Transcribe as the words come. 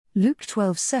Luke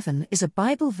 12:7 is a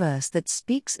Bible verse that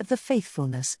speaks of the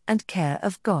faithfulness and care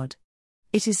of God.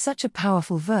 It is such a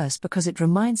powerful verse because it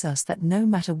reminds us that no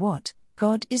matter what,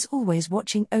 God is always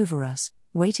watching over us,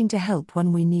 waiting to help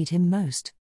when we need Him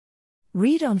most.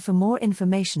 Read on for more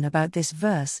information about this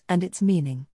verse and its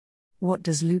meaning. What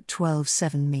does Luke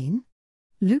 12:7 mean?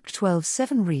 Luke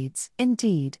 12:7 reads,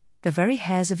 "Indeed, the very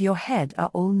hairs of your head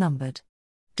are all numbered.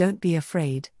 Don't be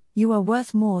afraid, you are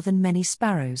worth more than many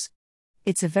sparrows."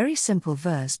 It's a very simple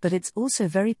verse, but it's also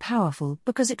very powerful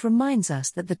because it reminds us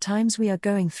that the times we are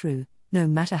going through, no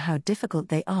matter how difficult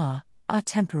they are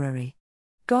temporary.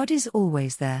 God is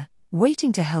always there,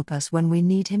 waiting to help us when we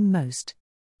need Him most.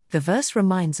 The verse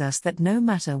reminds us that no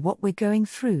matter what we're going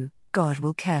through, God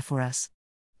will care for us.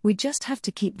 We just have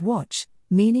to keep watch,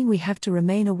 meaning we have to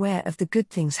remain aware of the good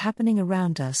things happening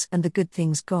around us and the good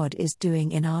things God is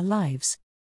doing in our lives.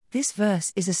 This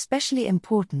verse is especially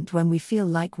important when we feel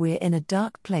like we're in a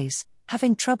dark place,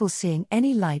 having trouble seeing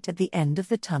any light at the end of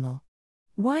the tunnel.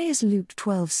 Why is Luke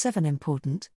 12:7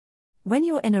 important? When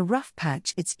you're in a rough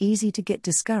patch, it's easy to get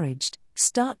discouraged,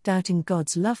 start doubting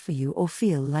God's love for you, or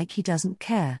feel like He doesn't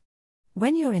care.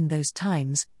 When you're in those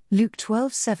times, Luke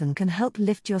 12:7 can help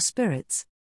lift your spirits.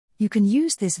 You can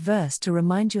use this verse to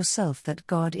remind yourself that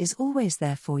God is always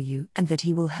there for you and that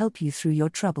He will help you through your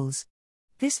troubles.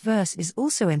 This verse is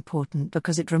also important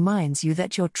because it reminds you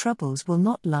that your troubles will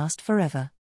not last forever.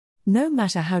 No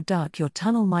matter how dark your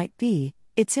tunnel might be,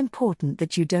 it's important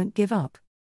that you don't give up.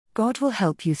 God will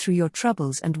help you through your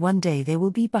troubles, and one day they will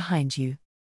be behind you.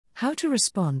 How to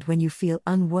respond when you feel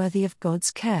unworthy of God's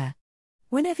care.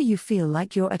 Whenever you feel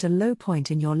like you're at a low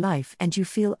point in your life and you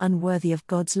feel unworthy of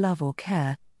God's love or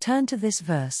care, turn to this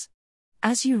verse.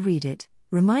 As you read it,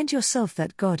 remind yourself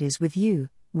that God is with you,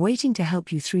 waiting to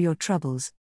help you through your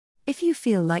troubles. If you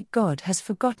feel like God has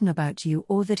forgotten about you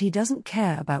or that He doesn't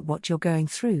care about what you're going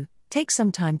through, take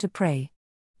some time to pray.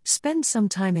 Spend some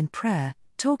time in prayer,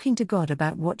 talking to God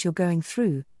about what you're going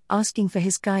through, asking for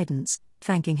His guidance,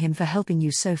 thanking Him for helping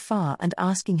you so far, and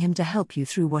asking Him to help you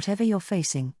through whatever you're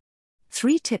facing.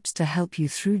 3 tips to help you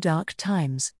through dark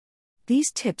times.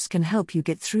 These tips can help you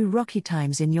get through rocky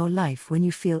times in your life when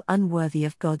you feel unworthy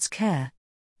of God's care.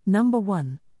 Number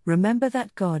 1. Remember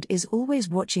that God is always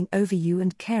watching over you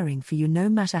and caring for you no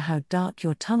matter how dark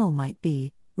your tunnel might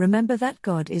be. Remember that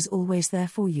God is always there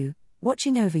for you,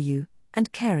 watching over you,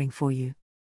 and caring for you.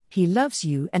 He loves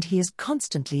you and He is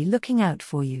constantly looking out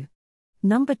for you.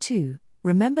 Number 2.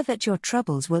 Remember that your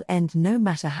troubles will end no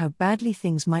matter how badly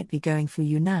things might be going for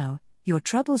you now. Your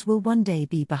troubles will one day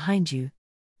be behind you.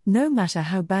 No matter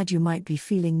how bad you might be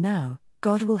feeling now,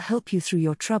 God will help you through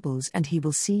your troubles and He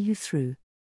will see you through.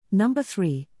 Number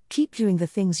 3. Keep doing the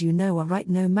things you know are right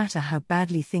no matter how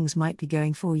badly things might be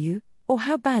going for you, or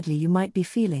how badly you might be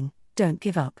feeling. Don't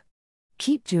give up.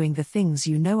 Keep doing the things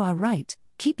you know are right,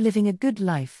 keep living a good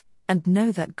life, and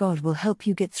know that God will help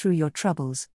you get through your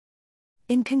troubles.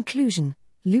 In conclusion,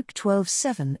 Luke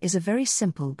 12:7 is a very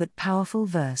simple but powerful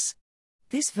verse.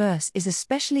 This verse is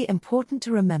especially important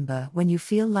to remember when you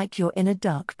feel like you're in a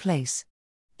dark place.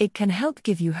 It can help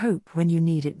give you hope when you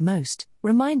need it most,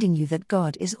 reminding you that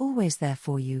God is always there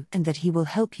for you and that He will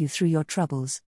help you through your troubles.